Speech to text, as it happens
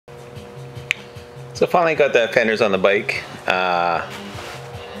So finally got the fenders on the bike. I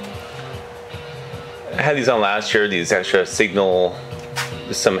had these on last year, these extra signal,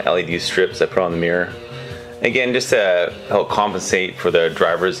 some LED strips I put on the mirror. Again, just to help compensate for the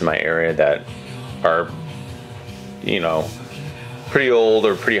drivers in my area that are, you know, pretty old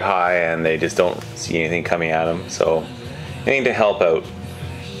or pretty high and they just don't see anything coming at them. So anything to help out.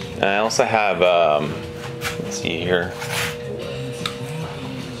 And I also have, let's see here,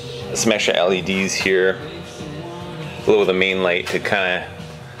 some extra LEDs here below the main light to kind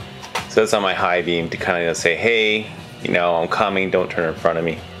of, so that's on my high beam to kind of say, hey, you know, I'm coming, don't turn in front of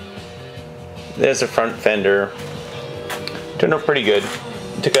me. There's a front fender. Turned out pretty good.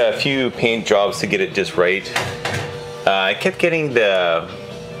 It took a few paint jobs to get it just right. I kept getting the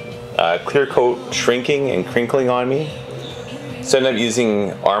clear coat shrinking and crinkling on me. So I ended up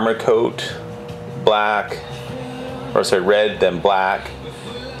using armor coat, black, or sorry, red, then black,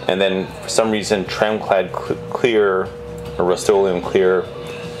 and then for some reason Tremclad clear or Rust-Oleum clear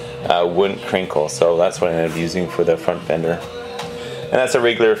wouldn't crinkle, so that's what I ended up using for the front fender. And that's a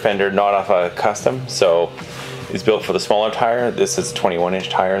regular fender, not off a custom, so it's built for the smaller tire. This is a 21-inch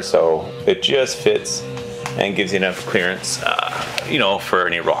tire, so it just fits and gives you enough clearance, you know, for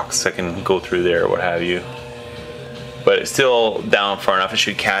any rocks that can go through there or what have you. But it's still down far enough, it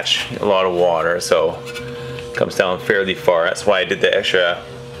should catch a lot of water, so it comes down fairly far. That's why I did the extra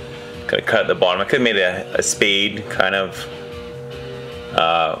kind of cut at the bottom. I could have made a spade kind of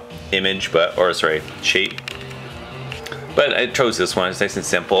image, but, or sorry, shape. But I chose this one, it's nice and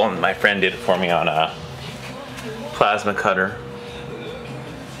simple, and my friend did it for me on a plasma cutter.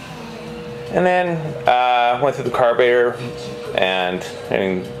 And then went through the carburetor and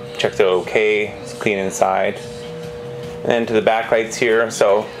checked it okay, it's clean inside. And then to the back lights here.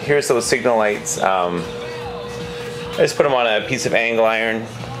 So here's those signal lights. I just put them on a piece of angle iron,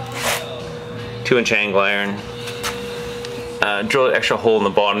 2-inch angle iron. Drilled an extra hole in the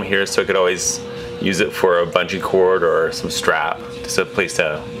bottom here so I could always use it for a bungee cord or some strap, just a place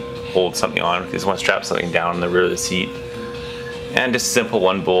to hold something on. I just want to strap something down in the rear of the seat. And just a simple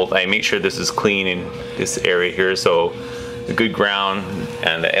 1 bolt. I make sure this is clean in this area here, so the good ground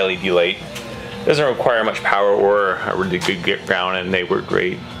and the LED light doesn't require much power or a really good ground, and they work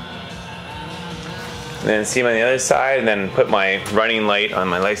great. And then see them on the other side, and then put my running light on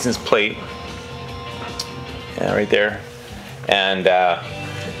my license plate, right there, and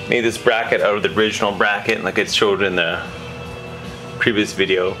made this bracket out of the original bracket like it showed in the previous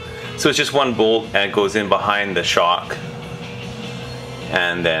video. So it's just 1 bolt and it goes in behind the shock,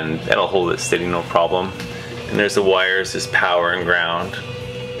 and then that'll hold it steady, no problem. And there's the wires, this power and ground.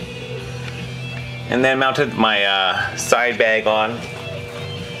 And then mounted my side bag on.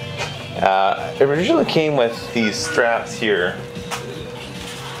 It originally came with these straps here.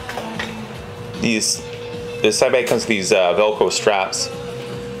 The side bag comes with these Velcro straps,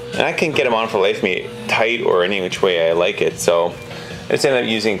 and I can get them on for life me tight or any which way I like it. So I just ended up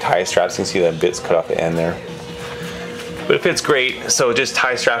using tie straps. You can see the bits cut off the end there. But it fits great, so just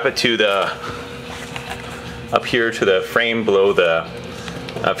tie strap it to the, up here to the frame below the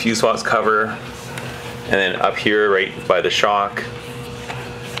fuse box cover, and then up here right by the shock.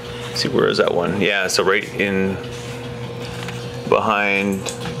 Let's see, where is that one? Yeah, so right in behind,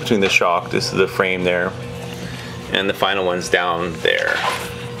 between the shock, this is the frame there, and the final one's down there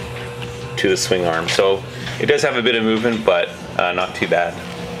to the swing arm. So it does have a bit of movement, but not too bad.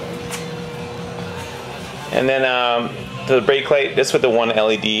 And then the brake light, this with the 1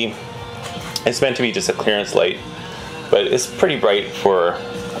 LED, it's meant to be just a clearance light, but it's pretty bright for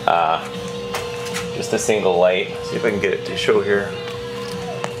just a single light. See if I can get it to show here.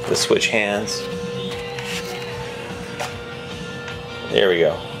 The switch hands. There we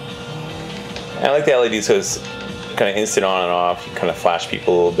go. I like the LED so it's kind of instant on and off. You kind of flash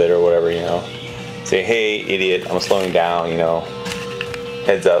people a little bit or whatever, you know. Say, hey, idiot, I'm slowing down, you know.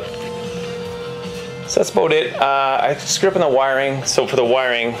 Heads up. So that's about it. I screwed up on the wiring. So for the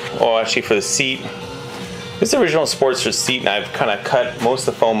wiring, oh, actually for the seat, this is the original Sportster seat, and I've kind of cut most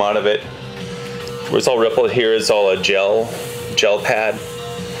of the foam out of it. Where it's all rippled here is all a gel pad.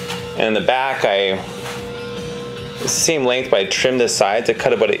 And in the back, it's the same length, but I trimmed the sides. I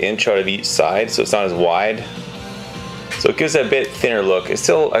cut about 1 inch out of each side, so it's not as wide. So it gives it a bit thinner look. It's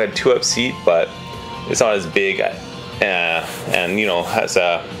still like a 2-up seat, but it's not as big, and you know, has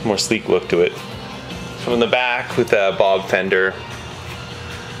a more sleek look to it. From the back with a bob fender,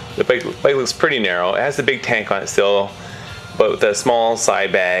 the bike looks pretty narrow. It has the big tank on it still, but with a small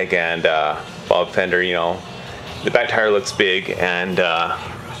side bag and bob fender, you know, the back tire looks big and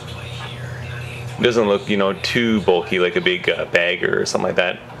doesn't look, you know, too bulky like a big bagger or something like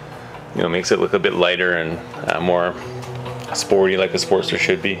that. You know, makes it look a bit lighter and more sporty, like a Sportster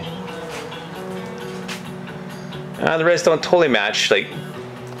should be. The rest don't totally match. Like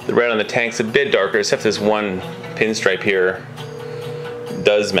the red on the tank's a bit darker, except this one pinstripe here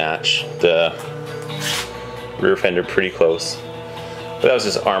does match the rear fender pretty close. But that was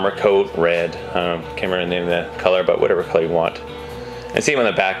just armor coat red. Can't remember the name of the color, but whatever color you want. And same on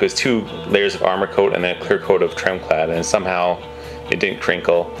the back, it was 2 layers of armor coat and then a clear coat of trim clad, and somehow it didn't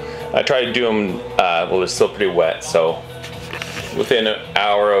crinkle. I tried to do them, well, it was still pretty wet, so within an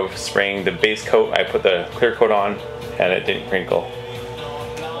hour of spraying the base coat, I put the clear coat on and it didn't crinkle.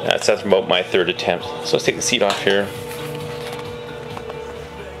 That's about my 3rd attempt. So let's take the seat off here.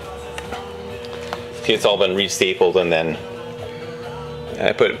 Okay, it's all been re-stapled, and then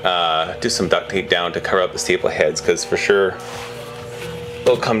I put just some duct tape down to cover up the staple heads, because for sure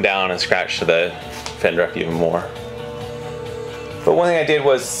they'll come down and scratch the fender up even more. But one thing I did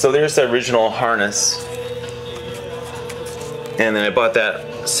was, so there's the original harness, and then I bought that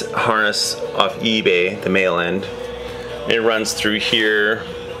harness off eBay, the male end. It runs through here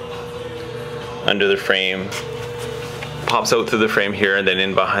under the frame, pops out through the frame here, and then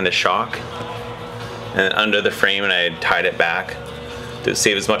in behind the shock and under the frame, and I had tied it back to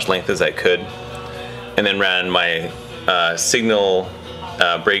save as much length as I could, and then ran my signal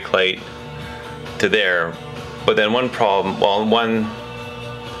brake light to there. But then one problem, well, one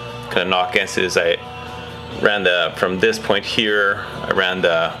kind of knock against it is I ran from this point here, I ran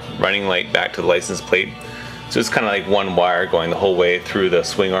the running light back to the license plate. So it's kind of like one wire going the whole way through the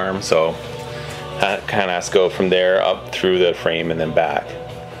swing arm. So that kind of has to go from there up through the frame and then back.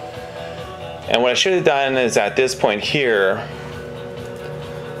 And what I should have done is at this point here,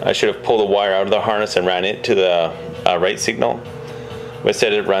 I should have pulled the wire out of the harness and ran it to the right signal. But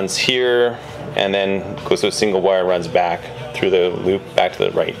instead it runs here and then goes to a single wire, runs back through the loop back to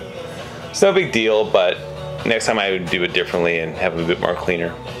the right. It's no big deal, but next time I would do it differently and have it a bit more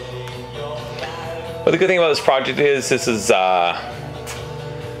cleaner. But the good thing about this project is this is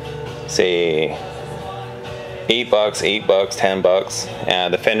say $8, $8, $10,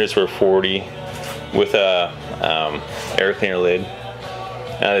 and the fenders were 40 with a air cleaner lid.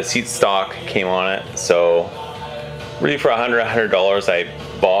 The seat stock came on it, so really for $100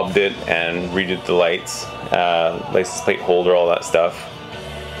 I bobbed it and redid the lights, license plate holder, all that stuff.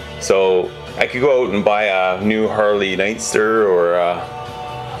 So I could go out and buy a new Harley Nightster or a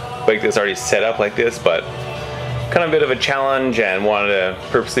bike that's already set up like this, but kind of a bit of a challenge, and wanted to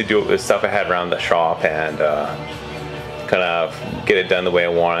purposely do it with stuff I had around the shop and kind of get it done the way I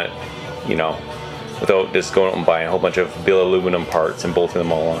want it, you know, without just going out and buying a whole bunch of bill aluminum parts and bolting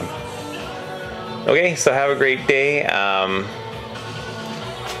them all on. Okay, so have a great day.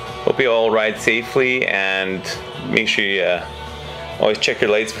 Hope you all ride safely, and make sure you always check your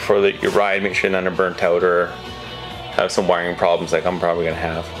lights before you ride. Make sure none are burnt out or have some wiring problems like I'm probably going to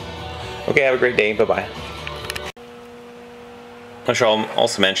have. Okay, have a great day. Bye-bye. I should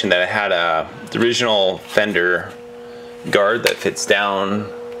also mention that I had the original Fender guard that fits down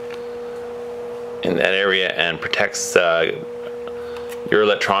in that area and protects your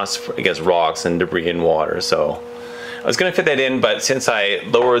electronics against rocks and debris and water. So I was going to fit that in, but since I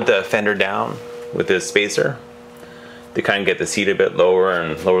lowered the fender down with this spacer to kind of get the seat a bit lower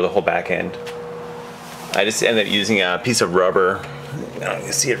and lower the whole back end, I just ended up using a piece of rubber. You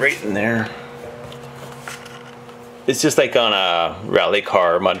can see it right in there. It's just like on a rally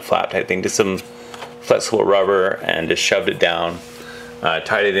car mud flap type thing, just some flexible rubber, and just shoved it down.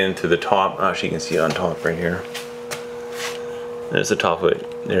 Tied it into the top. Actually, you can see it on top right here. There's the top of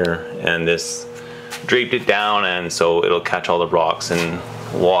it there, and this draped it down, and so it'll catch all the rocks and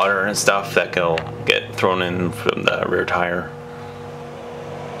water and stuff that will get thrown in from the rear tire.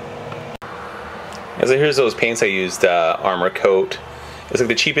 And so here's those paints I used, Armor Coat. It's like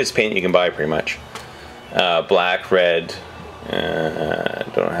the cheapest paint you can buy pretty much. Black, red, I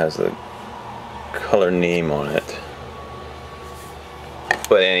don't know, it has the color name on it.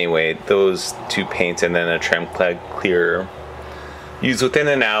 But anyway, those two paints and then a trim clad clear. Used within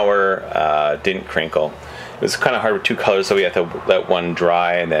an hour, didn't crinkle. It was kind of hard with two colors, so we had to let one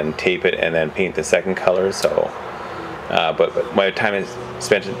dry and then tape it and then paint the second color. So, but by the time I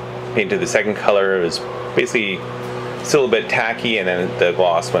spent painted the second color, it was basically still a bit tacky, and then the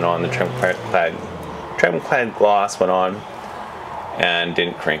gloss went on, the trim clad gloss went on and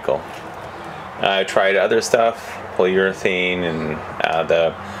didn't crinkle. I tried other stuff, polyurethane, and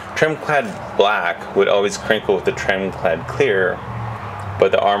the trim clad black would always crinkle with the trim clad clear,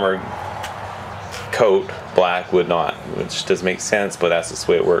 but the armor coat black would not, which doesn't make sense, but that's just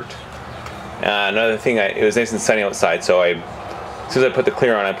the way it worked. Another thing, it was nice and sunny outside, so I as soon as I put the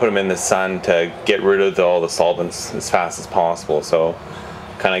clear on, I put them in the sun to get rid of all the solvents as fast as possible. So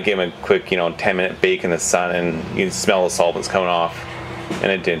kind of give them a quick, 10-minute bake in the sun, and you can smell the solvents coming off, and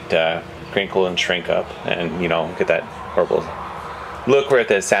it didn't crinkle and shrink up and get that horrible look where I have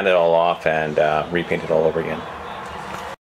to sand it all off and repaint it all over again.